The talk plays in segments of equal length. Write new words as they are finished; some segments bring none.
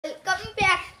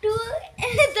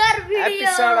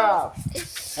Shut up.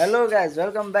 Hello guys,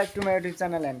 welcome back to my YouTube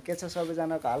channel and के छ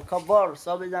सबैजनाको हाल खबर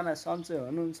सबैजना सन्चै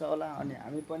हुनुहुन्छ होला अनि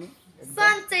हामी पनि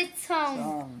सन्चै छौं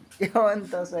के हो नि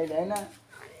त सही हैन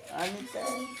अनि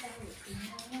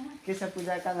के छ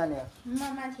पूजा कहाँ जाने हो म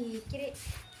माथि के रे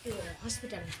त्यो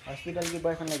हस्पिटल कि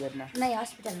बोयफ्रेन्डलाई भेट्न नै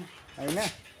हस्पिटलमा हैन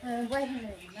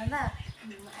बोयफ्रेन्डलाई भेट्न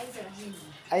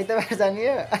आइतबार जाने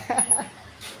हो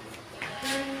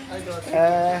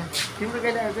तिम्रो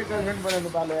केटा चाहिँ गर्लफ्रेन्ड बनाउनु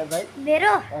पालो यार भाइ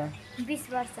मेरो 20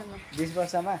 वर्षमा 20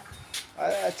 वर्षमा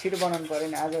छिटो बनाउनु पर्यो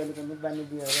नि आजभोलि त मुखबानी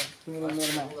दियो र तिम्रो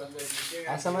मेरोमा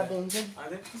हाँसमा त हुन्छ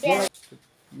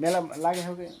मेला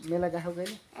लागेको मेला गएको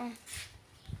कहिले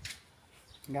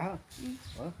गएको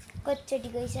हो कतिचोटि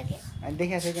गइसके अनि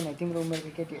देखाएको छ कि नै तिम्रो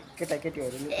उमेरको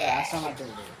केटाकेटीहरूले हाँसमा त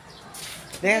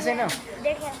देखाएको छैन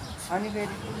देखे अनि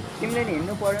फेरि तिमीले नि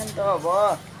हिँड्नु पर्यो नि त अब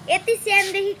यति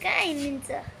सानदेखि कहाँ हिँड्दिन्छ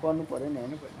पढ्नु पर्यो नि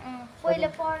हेर्नु पर्यो पहिले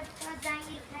पढ्छ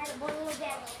जागिर खाएर बल्ल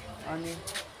बिहा अनि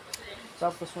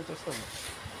सबको सोच यस्तो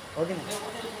हो कि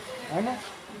होइन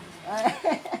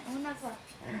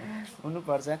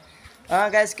हुनुपर्छ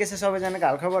गाइस के छ सबैजनाको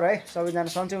हालखबर है सबैजना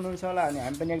सन्चै हुनुहुन्छ होला अनि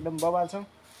हामी पनि एकदम बबाल छौँ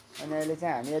अनि अहिले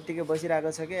चाहिँ हामी यत्तिकै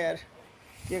बसिरहेको छ कि यार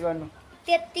के गर्नु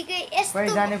त्यत्तिकै यस्तो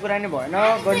कहीँ जाने कुरा नै भएन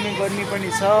गर्मी पनि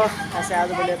छ खासै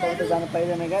आजभोलि यताउता जानु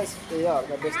पाइँदैन गाइस त्यही हो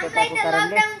हल्का व्यस्तताको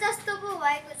कारणले जस्तो पो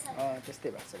भएको छ त्यस्तै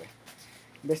भएको छ भाइ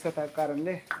व्यस्तताको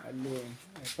कारणले अहिले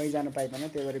कहीँ जानु पाइँदैन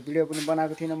त्यही भएर भिडियो पनि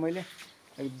बनाएको थिइनँ मैले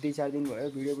 2-4 दिन भयो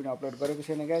भिडियो पनि अपलोड गरेको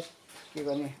छैन गाइस के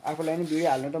गर्ने आफूलाई पनि भिडियो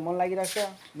हाल्नु त मन लागिरहेको छ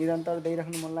निरन्तर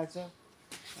दिइराख्नु मन लाग्छ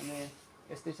अनि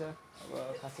यस्तै छ अब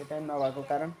खासै टाइम नभएको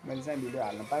कारण मैले चाहिँ भिडियो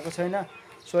हाल्न पाएको छैन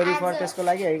सरी फर त्यसको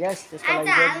लागि है गाइस त्यसको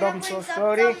लागि एकदम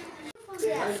सरी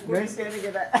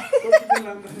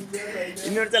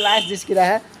यिनीहरू चाहिँ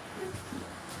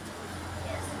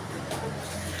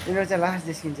लास्ट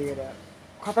जिस्किन्छ के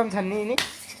खतम छन् नि यिनी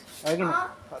हो कि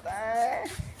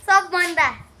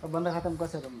सबभन्दा खतम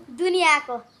कसरी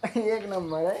दुनियाँको एक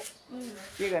नम्बर है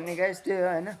के गर्ने गाइस त्यो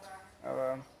होइन अब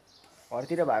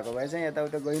घरतिर भएको भए चाहिँ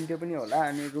यताउता गइन्थ्यो पनि होला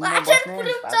अनि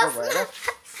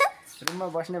रुममा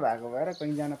बस्ने भएको भएर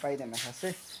कहीँ जान पाइँदैन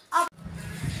खासै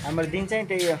हाम्रो दिन चाहिँ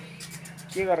त्यही हो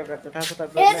के गरेर गर्छ थाहा छ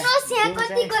तपाईँलाई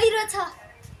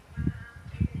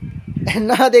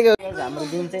नदेखेको हाम्रो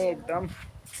दिन चाहिँ एकदम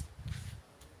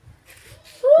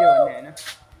के भन्ने होइन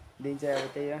दिन चाहिँ अब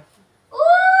त्यही हो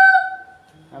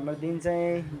हाम्रो दिन चाहिँ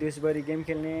दिउँसभरि गेम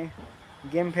खेल्ने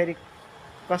गेम फेरि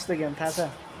कस्तो गेम थाहा छ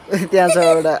त्यहाँ छ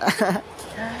एउटा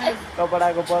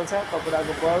कपडाको बल छ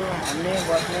कपडाको बल हान्ने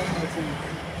बस्ने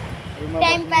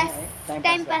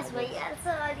टाइम पास भइहाल्छ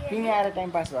तिमी आएर टाइम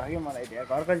पास भयो कि मलाई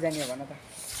घर कहिले जाने हो भन त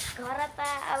घर त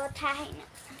अब थाहा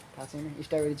छैन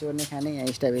स्ट्रबेरी चोर्ने खाने यहाँ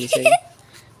स्ट्रबेरी छ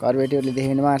घरबेटीहरूले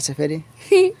देख्नु मार्छ फेरि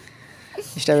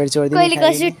स्ट्रबेरी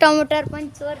चोर्दिने टमाटर पनि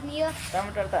चोर्ने हो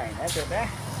टमाटर त होइन त्यो त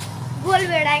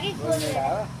गोलभेडा कि हो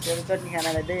त्यो चटनी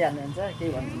खानालाई दिइहाल्नुहुन्छ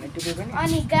केही भन्नु टुपी पनि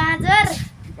अनि गाजर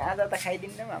त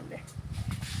खाइदिन्नौँ हामीले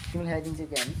तिमीले खाइदिन्छ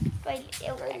कि हामी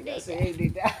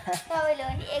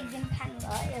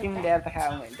तिमीले ल्याएर त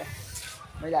खाऊ मैले त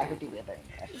मैले आएको टिपेँ त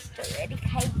स्ट्रबेरी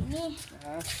खाइदिने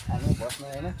हामी बस्नु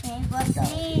होइन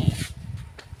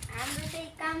हाम्रो चाहिँ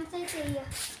काम चाहिँ त्यही हो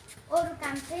अरू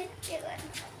काम चाहिँ के गर्ने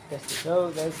त्यस्तो छ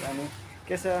गाइस अनि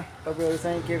के छ तपाईँहरू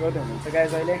चाहिँ के गर्दै हुनुहुन्छ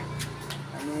गाइस अहिले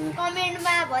अनि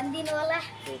कमेन्टमा भनिदिनु होला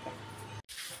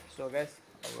सो गाइस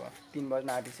अब 3 बज्न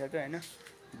आँटिसक्यो होइन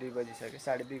 2 बजिसक्यो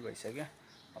 2:30 भइसक्यो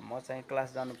अब म चाहिँ क्लास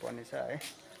जानुपर्ने छ है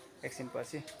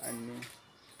एकछिनपछि अनि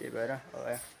त्यही भएर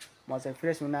म चाहिँ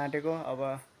फ्रेस हुन आँटेको अब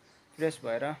फ्रेस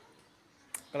भएर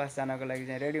क्लास जानको लागि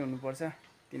चाहिँ रेडी हुनुपर्छ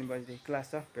 3 बजीदेखि क्लास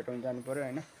छ भेटाउनु जानु पऱ्यो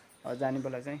होइन अब जाने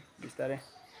बेला चाहिँ बिस्तारै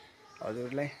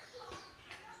हजुरलाई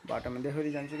बाटोमा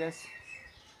देखाउँदै जान्छु गाइस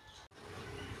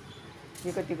के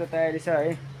कतिको तयारी छ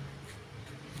है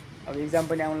अब इक्जाम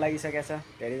पनि आउनु लागिसकेको छ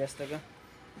धेरै जस्तोको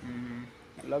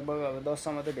लगभग अब 10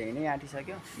 सम्म त धेरै नै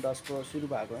आँटिसक्यो 10 को सुरु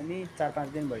भएको नि 4-5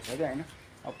 दिन भइसक्यो होइन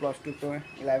अब +2 को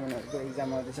 11हरूको इक्जाम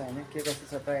आउँदैछ होइन के कस्तो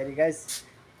छ तयारी गाइस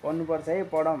पढ्नुपर्छ है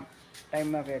पढौँ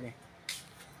टाइममा फेरि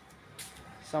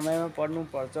समयमा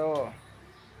पढ्नुपर्छ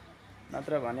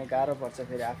नत्र भने गाह्रो पर्छ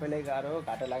फेरि आफैलाई गाह्रो हो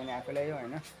घाटा लाग्ने आफैलाई हो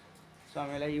होइन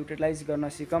समयलाई युटिलाइज गर्न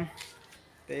सिकौँ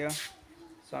त्यही हो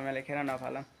समयलाई खेर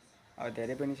नफालौँ अब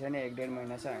धेरै पनि छैन 1-1.5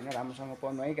 महिना छ होइन राम्रोसँग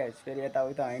पढ्नु है गाइस फेरि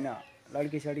यताउता होइन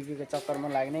लड्की सड्कीको चक्करमा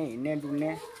लाग्ने हिँड्ने डुल्ने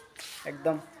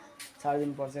एकदम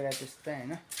छाडिदिनुपर्छ गाइस त्यस्तो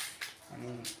होइन अनि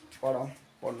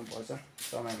पढ्नुपर्छ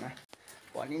समयमा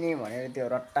पढ्ने नै भनेर त्यो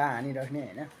रट्टा हानिराख्ने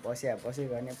होइन बसी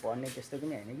गर्ने पढ्ने त्यस्तो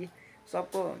पनि होइन कि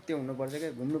सबको त्यो हुनुपर्छ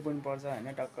क्या घुम्नु पनि पर्छ होइन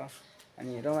टक्क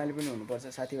अनि रमाइलो पनि हुनुपर्छ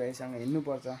साथीभाइसँग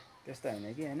हिँड्नुपर्छ त्यस्तो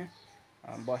होइन कि होइन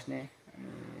बस्ने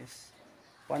अनि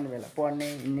पढ्ने बेला पढ्ने,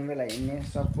 हिँड्ने बेला हिँड्ने,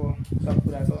 सब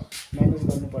कुराको म्यानेज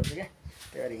गर्नुपर्छ क्या।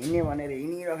 त्यही भएर हिँड्ने भनेर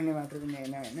हिँडिराख्ने मात्र पनि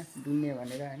होइन डुल्ने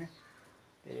भनेर होइन,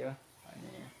 त्यही हो। अनि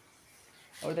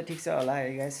अरू त ठिक छ होला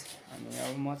है गाइस। अनि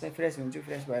अब म चाहिँ फ्रेस हुन्छु,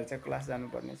 फ्रेस भएर चाहिँ क्लास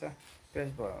जानुपर्ने छ।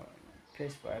 फ्रेस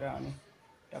भएर अनि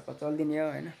टक्क चल्दिने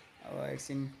हो होइन। अब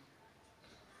एकछिन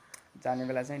जाने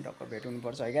बेला चाहिँ टक्क भेट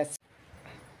हुनुपर्छ है गाइस।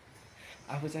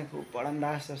 आफू चाहिँ खुब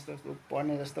पढन्दास जस्तो, खुब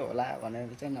पढ्ने जस्तो होला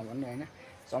भनेर चाहिँ नभन्नु होइन,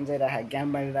 सम्झाइरहेको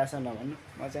ज्ञान बाँडिरहेछ नभन्नु।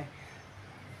 म चाहिँ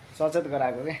सचेत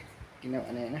गराएको क्या,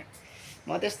 किनभने होइन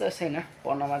म त्यस्तो छैन,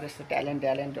 पढ्नमा त्यस्तो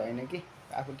ट्यालेन्ट होइन कि,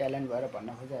 आफू ट्यालेन्ट भएर भन्न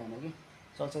खोजे होइन कि,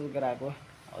 सचेत गराएको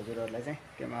हजुरहरूलाई चाहिँ।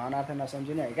 त्योमा अनर्थ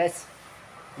नसम्झिनु है गाइस,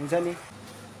 हुन्छ नि।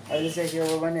 अहिले चाहिँ के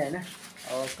हो भने होइन,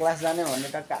 अब क्लास जाने भन्ने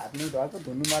टक्क हात मुख धोएको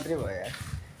धुनु मात्रै भयो यार।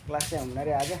 क्लास चाहिँ हुन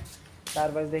अरे आज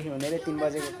 4 बजीदेखि हुने अरे 3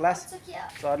 बजेको क्लास।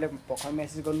 सरले भर्खर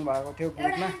मेसेज गर्नुभएको थियो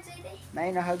ग्रुपमा,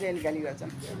 नाइ नखाऊ चाहिँ अहिले गाली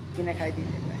गर्छन्, किन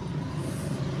खाइदिने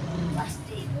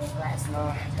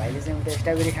भाइले चाहिँ उता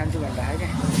स्ट्रबेरी खान्छु भनिरहेको क्या।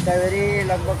 स्ट्रबेरी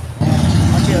लगभग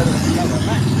 80हरू भन्दा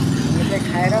घरमा चाहिँ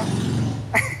खाएर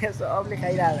सबले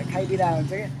खाइदिरहेको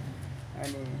हुन्छ क्या।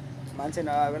 अनि मान्छे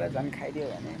नआएको बेला झन् खाइदियो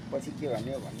भने पछि के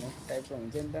भन्ने हो भन्ने टाइपको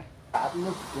हुन्छ नि त। हात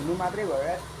मुख धुनु मात्रै भयो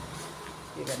यार,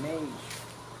 के गर्ने।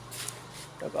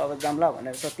 टक्क अब जाम्ला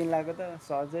भनेर सत्तिन लाग्यो त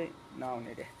सर चाहिँ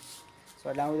नआउने रे,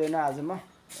 सरले आउँदैन आज म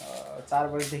 4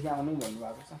 बजीदेखि आउनु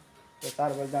भन्नुभएको छ। त्यो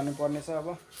 4 बजी जानुपर्ने छ अब।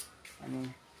 अनि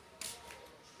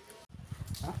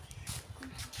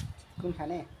कुन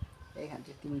खाने? यही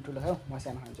खान्छु, तिमी ठुलो खाऊ म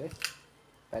सानो खान्छु है।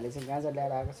 भाइले चाहिँ गाजर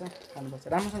ल्याएर आएको छ, खानुपर्छ।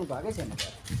 राम्रोसँग भएकै छैन त,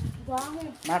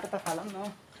 माटो त फालौँ न।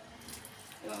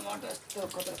 माटो यस्तो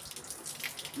कता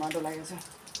माटो लागेको छ,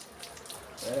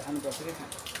 भएर खानुपर्छ कि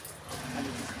खानु। अनि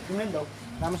तिमी पनि धौ,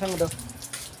 राम्रोसँग धौ।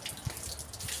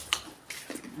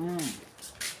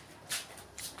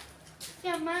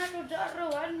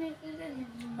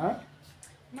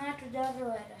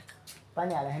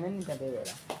 पानी हालेको छैन नि त, त्यही भएर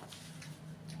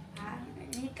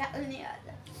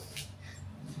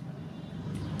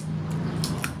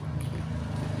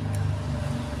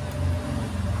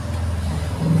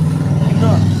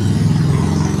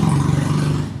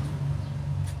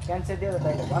प्यान्ट चाहिँ दियो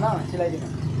तैँले भन, सिलाइदिनु।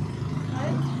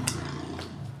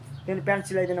 तिमीले प्यान्ट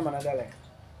सिलाइदिनु भन त्यसलाई।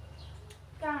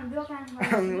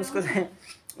 उसको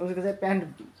चाहिँ प्यान्ट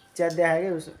च्यात देखायो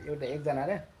कि एउटा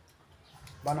एकजनाले,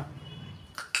 भन।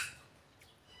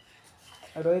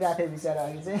 रोइरहेको थियो बिचरा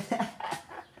अघि चाहिँ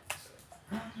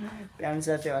प्यान्ट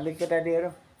च्यात्यो भने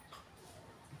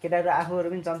केटाहरू आफूहरू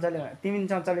पनि चञ्चले, तिमी पनि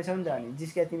चञ्चले छौ नि त। अनि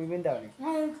जिस्किया तिमी पनि त हो नि,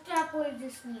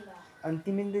 अनि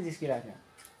तिमी पनि त जिस्किरहेको थियौ।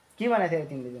 के भनेको थियो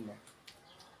तिमीले तिमीलाई?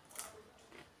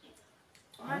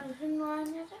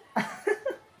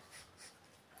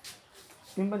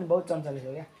 तिमी पनि बहुत चञ्चले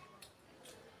छौ क्या।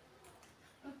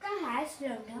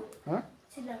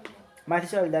 माथि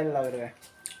चाहिँ अहिले दाइले लगेर गयो,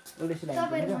 उसले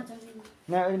सिलाइदिनु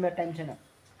न। अहिले मेरो टाइम छैन।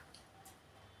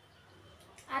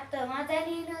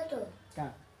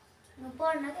 कहाँ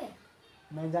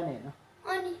मैले जाने होइन,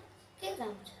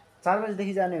 4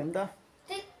 बजीदेखि जाने हो नि त।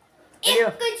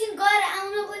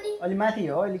 अलि माथि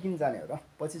हो, अहिले किन जाने हो र,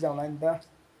 पछि जाउँला नि त।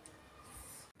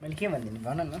 मैले के भनिदिनु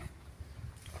भन न।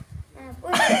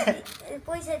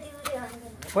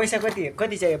 पैसा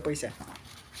कति चाहियो? पैसा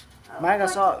माग,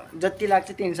 जति लाग्छ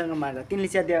तिनीसँग माग। तिमीले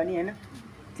च्यात्यो भने होइन,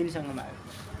 तिमीसँग माग।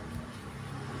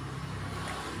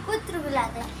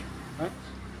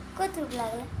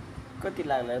 कति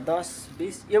लाग्ला? 10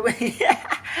 20?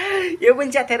 यो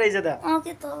पनि च्याथे रहेछ त।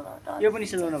 यो पनि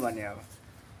सिलाउनु भन्ने अब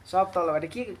सब तलबाट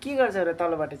के गर्छ र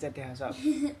तलबाट च्याथे सब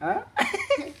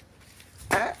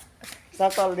सब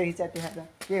तलदेखि च्याथे खान्छ।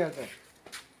 के गर्छ?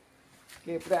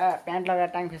 के पुरा प्यान्ट लगाएर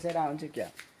टाङ फेसेर आउँछु क्या?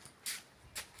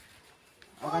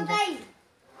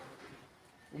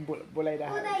 बोलाइरह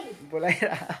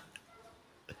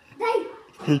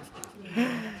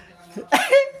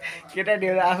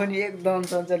केटाहरू आफू नि एकदम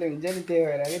चञ्चले हुन्छ नि, त्यही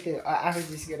भएर कि त्यो आफू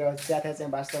जिस्केर च्याथा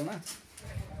चाहिँ वास्तवमा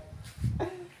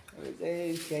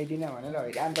चाहिँ ल्याइदिन भनेर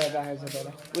हैरान गरिरहेको छ। तर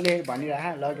उसले भनिरह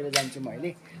लगेर जान्छु म अहिले,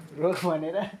 रोक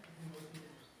भनेर।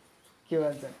 के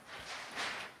भन्छ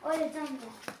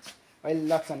अहिले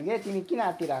लग्छन् के? तिमी किन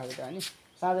आत्तिरहेको त? अनि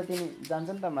साँझ तिमी जान्छ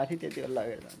नि त माथि, त्यति बेला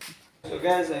लगेर जान्छ।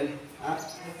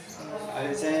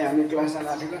 अहिले चाहिँ हामी क्लास जान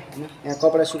आँटेको होइन। यहाँ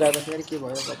कपडा सुकाएको थियो, के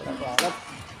भयो कपडाको हालत?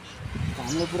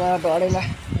 हामीले पुरा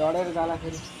डढेर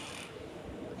जाँदाखेरि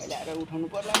अहिले आएर उठाउनु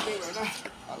पर्ला, त्यही भएर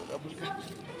हल्का फुल्का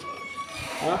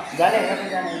जाने कतै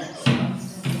जाने।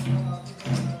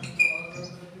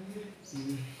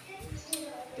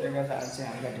 त्यही गर्दा आज चाहिँ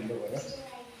हल्का ढिलो भयो।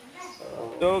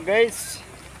 सो गाइस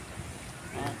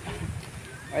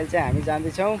अहिले चाहिँ हामी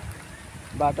जाँदैछौँ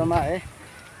बाटोमा है।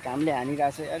 घामले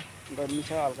हानिरहेको छ यार, गर्मी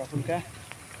छ हल्का फुल्का।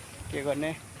 के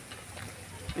गर्ने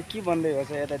यो के बन्दै हो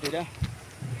चाहिँ यतातिर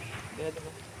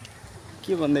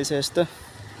के भन्दैछ यस्तो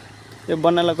यो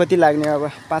बन्नलाई कति लाग्ने अब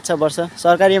 5-6 वर्ष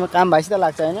सरकारीमा काम भएपछि त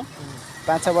लाग्छ हैन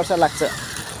 5-6 वर्ष लाग्छ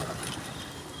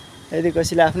यदि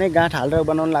कसैले आफ्नै गाँठ हालेर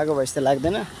बनाउन लागेको भएपछि त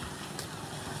लाग्दैन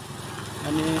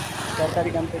अनि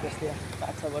सरकारी काम त त्यस्तै हो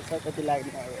 5-6 वर्ष कति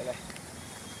लाग्ने अब यसलाई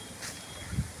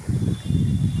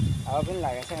हावा पनि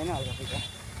लागेको छ हैन हल्का फुल्का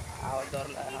हावा डर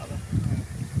लाग्यो अब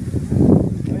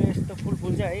यस्तो फुल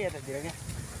फुल छ है यतातिर क्या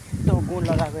यस्तो गुण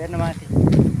लगाएको हेर्न माथि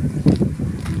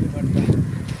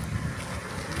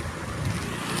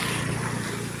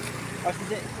अस्ति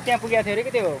चाहिँ त्यहाँ पुगेको थियो अरे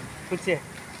कि त्यो फुच्चे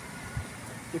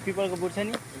त्यो पिपलको बुट छ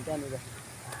नि त्यहाँनिर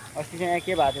अस्ति चाहिँ यहाँ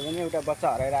के भएको थियो भने एउटा बच्चा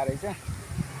हराएर आएको रहेछ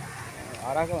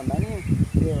हराएको भन्दा नि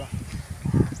त्यो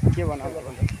के बनाएको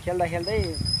भन्छ खेल्दा खेल्दै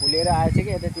भुलेर आएछ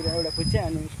कि यतातिर एउटा फुच्चे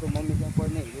अनि उसको मम्मी चाहिँ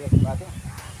पढ्ने हिँडिरहेको भएको थियो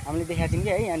हामीले देखाएको थियौँ कि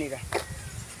है यहाँनिर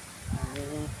अनि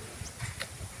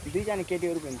 2 जना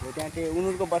केटीहरू पनि थियो त्यहाँ त्यो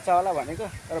उनीहरूको बच्चा होला भनेको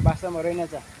तर वास्तवमा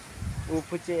रहेनछ ऊ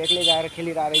फुच्चे एक्लै गएर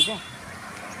खेलिरहेको रहेछ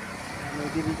अनि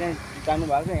दिदी चाहिँ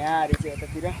जानुभएको छ यहाँ आएर चाहिँ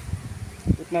यतातिर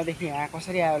उत्नदेखि यहाँ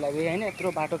कसरी आयो होला भाइ होइन यत्रो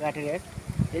बाटो काटेर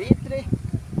फेरि यत्रै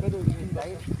भाइ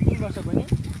 3 वर्ष पनि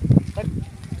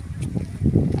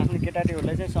आफ्नो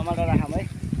केटाकेटीहरूलाई चाहिँ सम्हालेर राखौँ है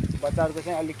बच्चाहरूको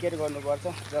चाहिँ अलिक केयर गर्नुपर्छ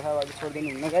जथाभावी छोडिदिनु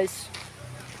हुन्न गाइस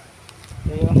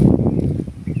त्यही हो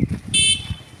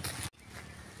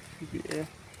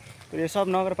यो सब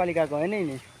नगरपालिकाको होइन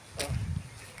नि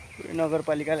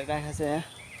नगरपालिकाले राखेको छ यहाँ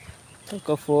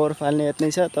फोहोर फाल्ने यत्नै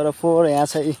छ तर फोहोर यहाँ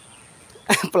छ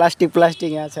प्लास्टिक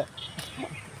यहाँ छ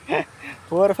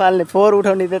फोहोर फाल्ने फोहोर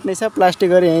उठाउने त्यत्नै छ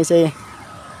प्लास्टिकहरू यहीँ छ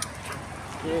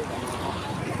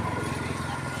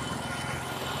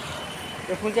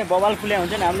त्यो फुल चाहिँ बबाल फुल्या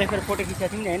हुन्छ नि हामीले फेरि फोटो खिचेको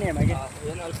थियौँ नि होइन हेर्नु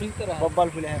कि बब्बाल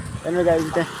फुल्या हेर्नु गाई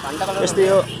त्यहाँ यस्तो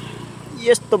यो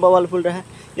यस्तो बबाल फुल रह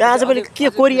यो आजभोलि के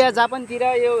कोरिया जापानतिर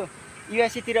यो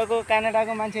युएसएतिरको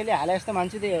क्यानाडाको मान्छेले हाले जस्तो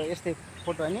मान्छु त्यो यस्तै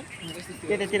फोटो होइन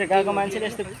त्यतातिर गएको मान्छेले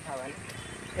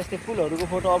यस्तै फुलहरूको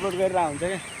फोटो अपलोड गरेर हुन्छ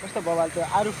क्या कस्तो बबाल त्यो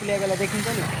अरू फुलेको बेला देखिन्छ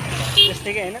नि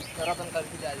त्यस्तै क्या होइन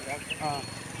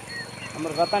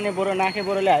हाम्रो रतने बोरो नाखे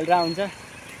बोरोले हालिरहेको हुन्छ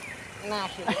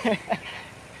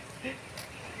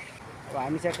अब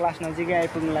हामी चाहिँ क्लास नजिकै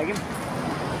आइपुग्नु लाग्यौँ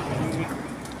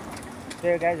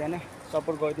त्यही गाइज होइन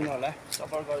सपोर्ट गरिदिनु होला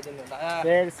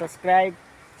फेरि सब्सक्राइब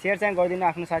सेयर चाहिँ गरिदिनु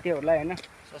आफ्नो साथीहरूलाई होइन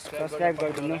सब्सक्राइब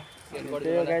गरिदिनु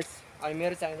त्यही गाइज अनि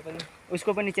मेरो च्यानल पनि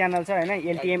उसको पनि च्यानल छ होइन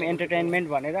एलटिएम एन्टरटेनमेन्ट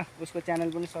भनेर उसको च्यानल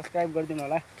पनि सब्सक्राइब गरिदिनु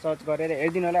होला सर्च गरेर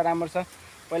हेरिदिनु होला राम्रो छ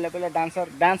पहिला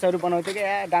डान्सहरू बनाउँथ्यो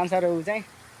क्या डान्सरहरू चाहिँ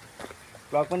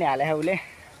भ्लग पनि हालेको उसले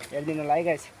हेरिदिनु होला है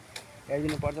गाइस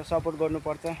हेरिदिनुपर्छ सपोर्ट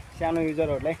गर्नुपर्छ सानो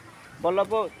युजरहरूलाई बल्ल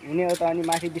पो हुने हो त अनि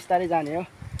माथि बिस्तारै जाने हो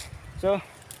सो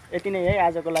यति नै है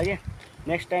आजको लागि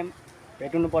नेक्स्ट टाइम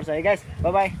भेट्नुपर्छ है गाइस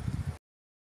बाई